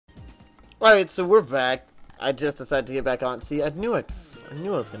Alright, so we're back. I just decided to get back on. See, I knew it. I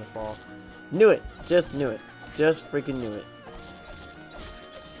knew I was gonna fall. Knew it. Just knew it. Just freaking knew it.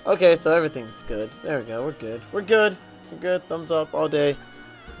 Okay, so everything's good. There we go. We're good. We're good. We're good. Thumbs up all day.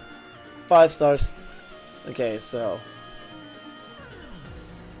 5 stars. Okay, so.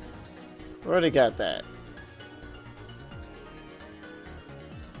 Already got that.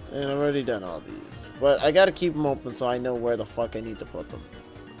 And I've already done all these. But I gotta keep them open so I know where the fuck I need to put them.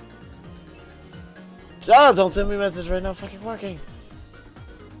 Job, don't send me a message right now. Fucking working.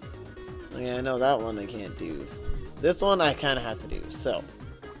 Yeah, I know that one I can't do. This one I kind of have to do. So,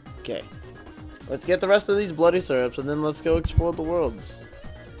 okay. Let's get the rest of these bloody syrups and then let's go explore the worlds.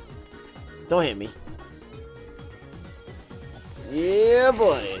 Don't hit me. Yeah,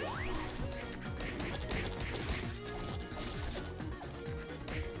 buddy.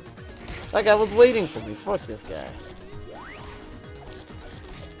 That guy was waiting for me. Fuck this guy.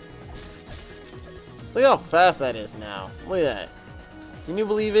 Look how fast that is now. Look at that. Can you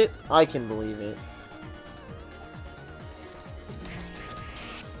believe it? I can believe it.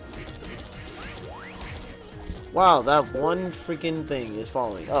 Wow, that one freaking thing is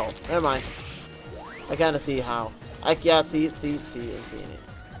falling. Oh, never mind. I kind of see how. Yeah, see it, I'm seeing it.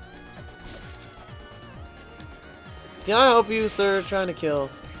 Can I help you, sir? Trying to kill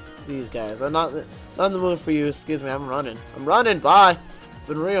these guys. I'm not in the mood for you. Excuse me, I'm running. I'm running. Bye. It's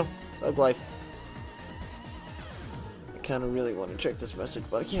been real. Bug life. I kind of really want to check this message,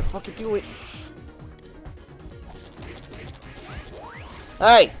 but I can't fucking do it.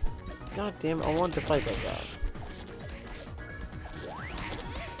 Hey! God damn it, I wanted to fight that guy.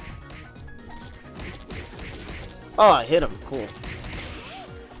 Oh, I hit him. Cool.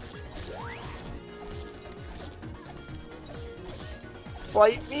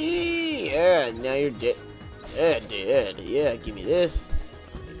 Fight me! Yeah, now you're dead. Yeah, dead. Yeah, give me this.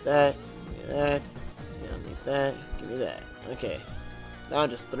 Give me that. Give me that. Yeah, need that. Give me that. Okay. Now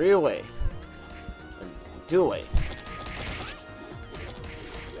just 3 away. 2 away.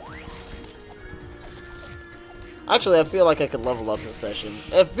 Actually, I feel like I could level up this session.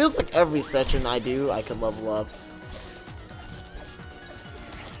 It feels like every session I do, I could level up.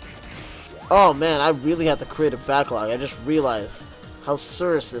 Oh man, I really have to create a backlog. I just realized how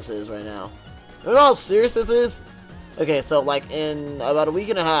serious this is right now. You know how serious this is? Okay, so like in about a week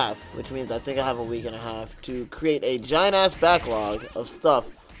and a half, which means I think I have a week and a half to create a giant ass backlog of stuff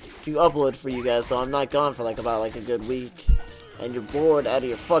to upload for you guys, so I'm not gone for about a good week. And you're bored out of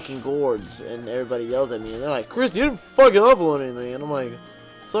your fucking gourds, and everybody yells at me, and they're like, Chris, you didn't fucking upload anything. And I'm like,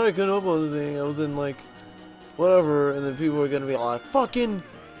 sorry, I couldn't upload anything. I was in whatever, and then people are gonna be like, fucking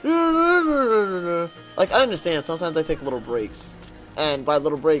like, I understand, sometimes I take little breaks. And by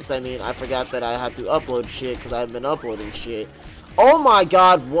little breaks, I mean I forgot that I have to upload shit because I've been uploading shit. Oh my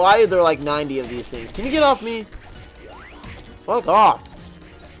god, why are there 90 of these things? Can you get off me? Fuck off.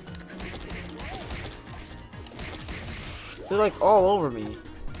 They're all over me.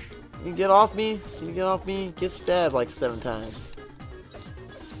 Can you get off me? Can you get off me? Get stabbed 7 times.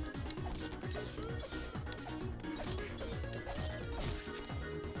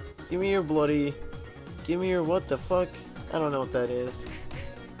 Give me your bloody. Give me your what the fuck? I don't know what that is.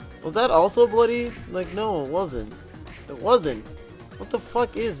 Was that also bloody? No, it wasn't. It wasn't. What the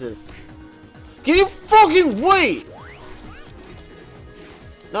fuck is this? Can you fucking wait?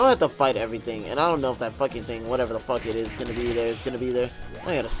 Now I have to fight everything, and I don't know if that fucking thing, whatever the fuck it is, gonna be there. It's gonna be there.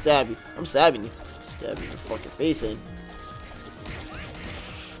 I gotta stab you. I'm stabbing you. Stabbing your fucking face in.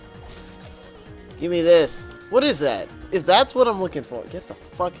 Give me this. What is that? If that's what I'm looking for, get the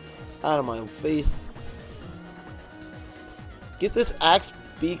fuck out of my face. Get this axe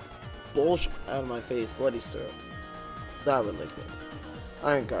beak bullshit out of my face. Bloody syrup. Sour liquid.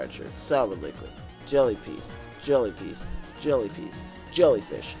 Iron guard shirt. Sour liquid. Jelly piece. Jelly piece. Jelly piece.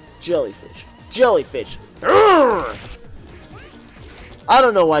 Jellyfish. Jellyfish. Jellyfish. Urgh! I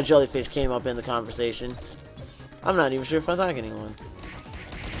don't know why jellyfish came up in the conversation. I'm not even sure if I'm talking to anyone.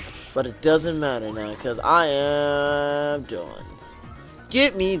 But it doesn't matter now because I am done.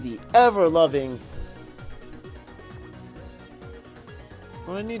 Get me the ever-loving...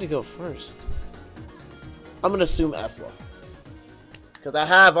 Where do I need to go first? I'm gonna assume Efla. Because I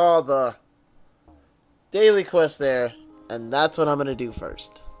have all the daily quests there, and that's what I'm gonna do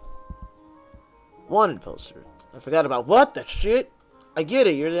first. Wanted poster. I forgot about what the shit? I get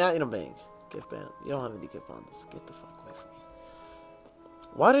it, you're the item bank. Gift band. You don't have any gift bundles. Get the fuck away from me.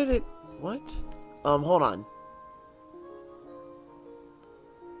 Why did it... What? Hold on.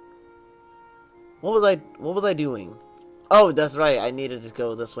 What was I doing? Oh, that's right. I needed to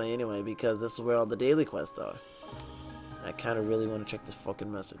go this way anyway because this is where all the daily quests are. I kind of really want to check this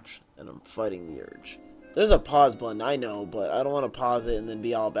fucking message, and I'm fighting the urge. There's a pause button, I know, but I don't want to pause it and then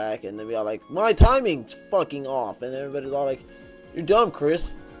be all back and then be all like, my timing's fucking off, and everybody's all like, you're dumb,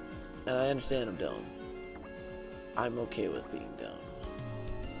 Chris. And I understand I'm dumb. I'm okay with being dumb.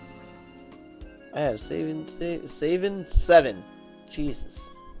 I have saving 7. Jesus.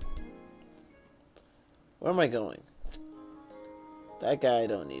 Where am I going? That guy I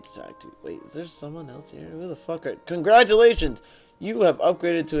don't need to talk to. Wait, is there someone else here? Who the fuck are... Congratulations! You have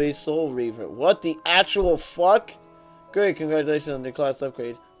upgraded to a Soul Reaver. What the actual fuck? Great, congratulations on your class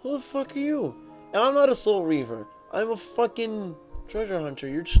upgrade. Who the fuck are you? And I'm not a Soul Reaver. I'm a fucking treasure hunter.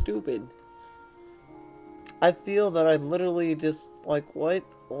 You're stupid. I feel that I literally just... Like, what?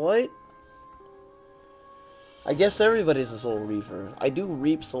 What? I guess everybody's a Soul Reaper. I do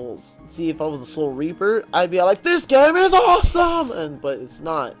reap souls. See, if I was a Soul Reaper, I'd be like, this game is awesome! But it's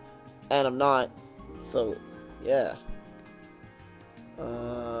not. And I'm not. So, yeah.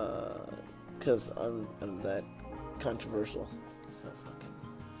 Because I'm that controversial. So fucking...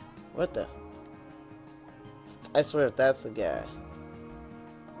 What the... I swear if that's the guy.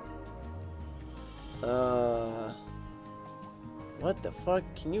 What the fuck?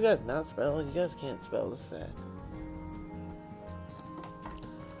 Can you guys not spell? You guys can't spell. This sad.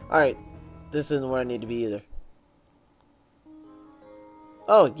 Alright. This isn't where I need to be either.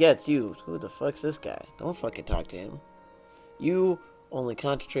 Oh, yeah, it's you. Who the fuck's this guy? Don't fucking talk to him. You only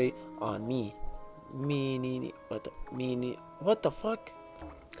concentrate on me. What the fuck?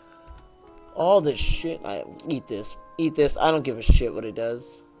 All this shit. Eat this. Eat this. I don't give a shit what it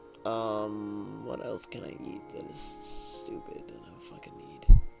does. What else can I eat that is stupid and I fucking need?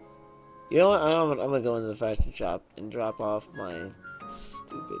 You know what? I'm gonna go into the fashion shop and drop off my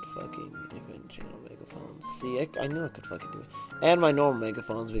stupid fucking event channel megaphones. See, I knew I could fucking do it. And my normal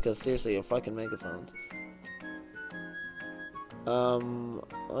megaphones, because seriously, you're fucking megaphones. I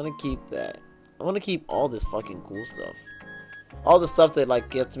want to keep that. I want to keep all this fucking cool stuff. All the stuff that, like,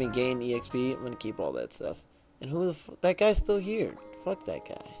 gets me gain EXP, I'm gonna keep all that stuff. And who the that guy's still here. Fuck that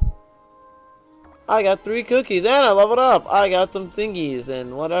guy. I got 3 cookies and I leveled up. I got some thingies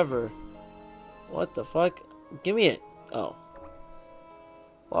and whatever. What the fuck? Give me it. Oh.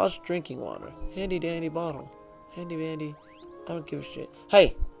 Lost drinking water. Handy dandy bottle. Handy dandy. I don't give a shit.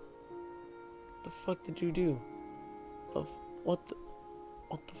 Hey! What the fuck did you do? What the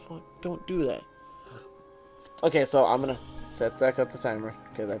fuck? Don't do that. Okay, so I'm gonna set back up the timer.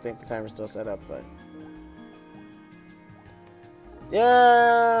 Because I think the timer's still set up, but...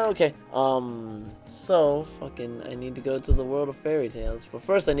 Yeah, okay. So, fucking, I need to go to the world of fairy tales. But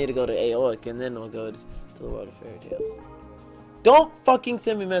first I need to go to Aoic, and then I'll go to the world of fairy tales. Don't fucking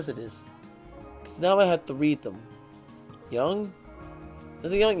send me messages. Now I have to read them. Young?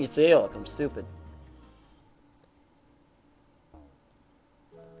 Is it young? You say Aoic, I'm stupid.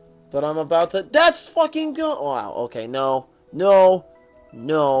 But I'm about to... That's fucking good! Wow, okay, no. No.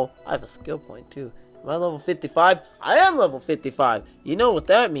 No. I have a skill point, too. Am I level 55? I am level 55. You know what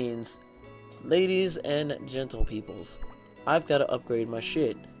that means. Ladies and gentle peoples. I've got to upgrade my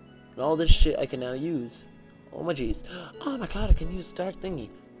shit. And all this shit I can now use. Oh my jeez. Oh my god, I can use the dark thingy.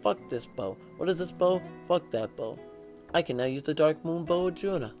 Fuck this bow. What is this bow? Fuck that bow. I can now use the dark moon bow of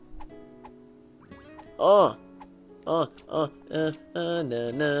Juna. Na.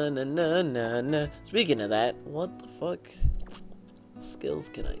 Speaking of that, what the fuck skills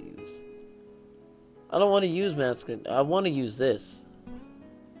can I use? I don't want to use master. I want to use this.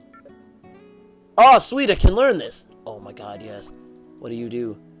 Oh, sweet! I can learn this. Oh my god, yes. What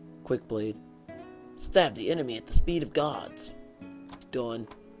do? Quick blade. Stab the enemy at the speed of gods. Done.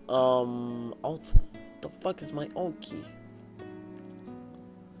 Alt. The fuck is my alt key?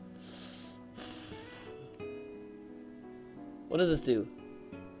 What does this do?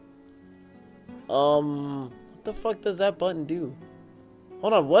 What the fuck does that button do?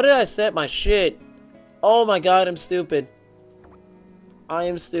 Hold on, what did I set my shit? Oh my god, I'm stupid. I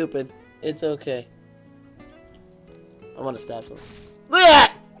am stupid. It's okay. I want to stab him. Look at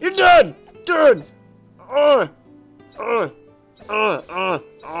that! You're done! Done!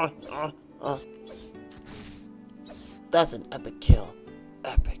 That's an epic kill.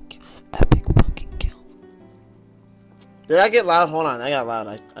 Epic fucking kill. Did I get loud? Hold on, I got loud.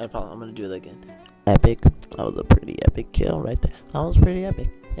 I apologize. I'm gonna do that again. Epic. That was a pretty epic kill right there. That was pretty epic.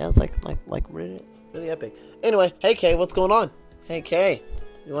 Yeah, it's like really epic. Anyway, hey Kay, what's going on? Hey Kay,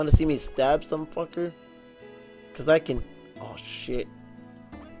 you want to see me stab some fucker? Cause I can. Oh shit.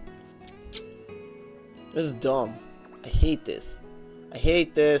 This is dumb. I hate this. I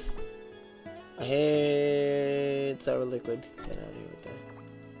hate this. I hate sour liquid. Get out of here with that.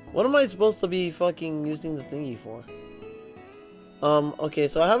 What am I supposed to be fucking using the thingy for? Okay,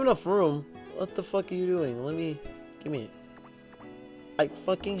 so I have enough room. What the fuck are you doing? Give me it. I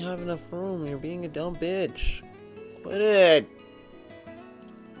fucking have enough room. You're being a dumb bitch. Quit it.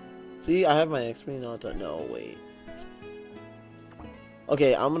 See, I have my XP now. No, wait.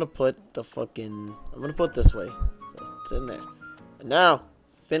 Okay, I'm gonna put this way. So it's in there. And now,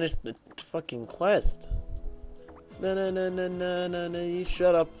 finish the fucking quest. No, you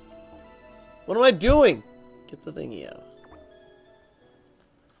shut up. What am I doing? Get the thingy out.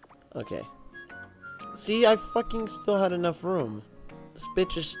 Okay. See, I fucking still had enough room. This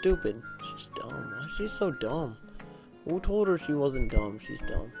bitch is stupid. She's dumb. Why is she so dumb? Who told her she wasn't dumb? She's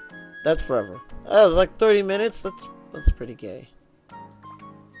dumb. That's forever. That was like 30 minutes? That's pretty gay.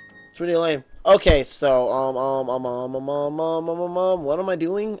 It's pretty lame. Okay, so, what am I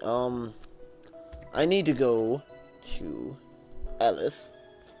doing? I need to go to Alice.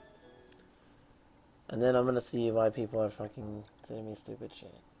 And then I'm gonna see why people are fucking sending me stupid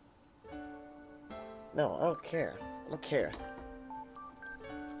shit. No, I don't care. I don't care.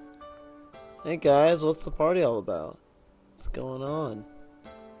 Hey guys, what's the party all about? What's going on?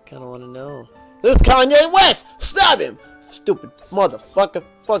 Kinda wanna know. There's Kanye West! Stab him! Stupid motherfucker.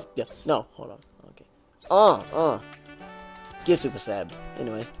 Fuck you. No, hold on. Okay. Get super stabbed.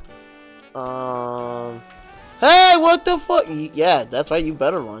 Anyway. Hey, what the fuck? Yeah, that's right, you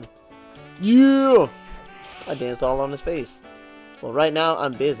better run. Yeah! I danced all on his face. Well, right now,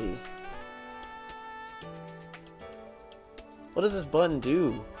 I'm busy. What does this button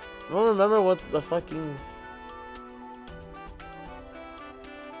do? I don't remember what the fucking...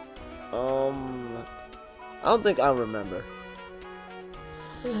 I don't think I'll remember.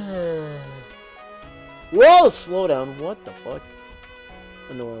 Whoa! Slow down. What the fuck?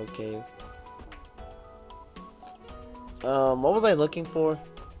 Underworld cave. What was I looking for?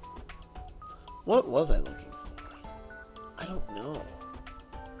 What was I looking for? I don't know.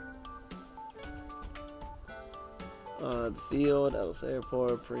 The field, Alice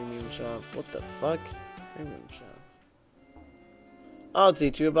Airport, premium shop. What the fuck? Premium shop. I'll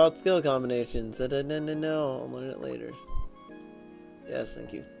teach you about skill combinations. No, I'll learn it later. Yes,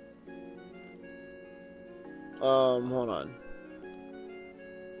 thank you. Hold on.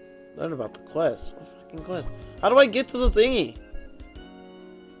 Learn about the quest. What fucking quest? How do I get to the thingy?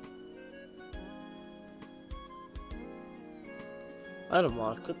 Item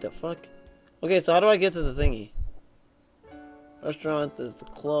lock. What the fuck? Okay, so how do I get to the thingy? Restaurant, there's the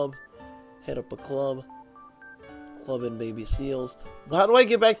club. Head up a club. Club and baby seals. How do I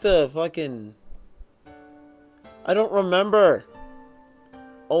get back to fucking... I don't remember.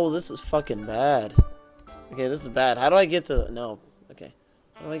 Oh, this is fucking bad. Okay, this is bad. How do I get to... No. Okay.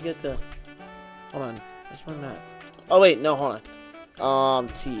 How do I get to... Hold on. Where's my map? Oh, wait. No, hold on.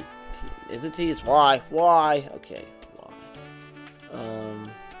 T. Is it T? It's Y. Y. Okay. Y.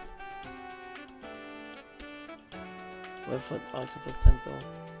 Webfoot octopus temple.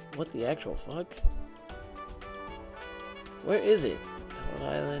 What the actual fuck? Where is it? Toad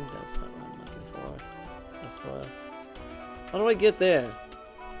Island? That's not what I'm looking for. How do I get there?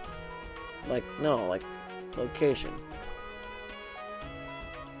 Like, no, like, location.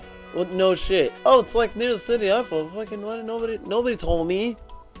 Well, no shit. Oh, it's like near the city Eiffel. Fucking, why did nobody told me?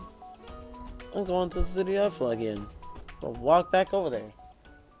 I'm going to the city Eiffel again. I'll walk back over there.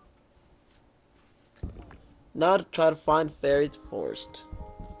 Now to try to find Fairy's Forest.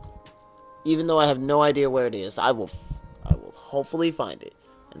 Even though I have no idea where it is, I will hopefully find it.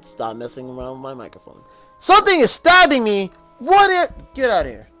 And stop messing around with my microphone. Something is stabbing me! What it? Get out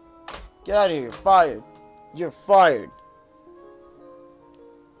of here. Get out of here. You're fired. You're fired.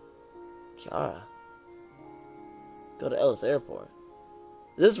 Kiara. Go to Ellis Airport.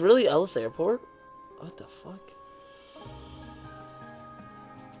 Is this really Ellis Airport? What the fuck?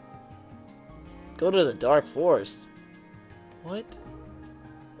 Go to the Dark Forest. What?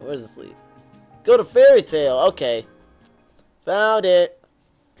 Where's this lead? Go to Fairy Tale. Okay. Found it.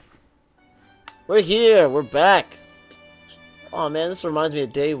 We're here. We're back. Oh man, this reminds me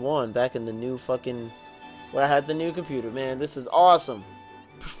of day one. Back in the new fucking... Where I had the new computer. Man, this is awesome.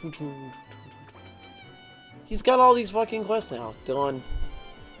 He's got all these fucking quests now. Done.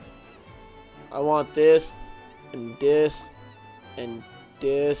 I want this. And this. And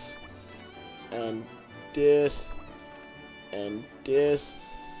this. And this. And this.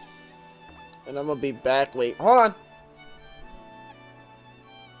 And I'm gonna be back. Wait, hold on.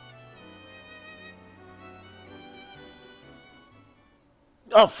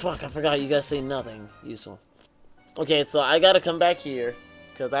 Oh fuck, I forgot you guys say nothing useful. Okay, so I gotta come back here.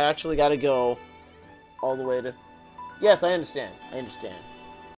 Because I actually gotta go all the way to... Yes, I understand. I understand.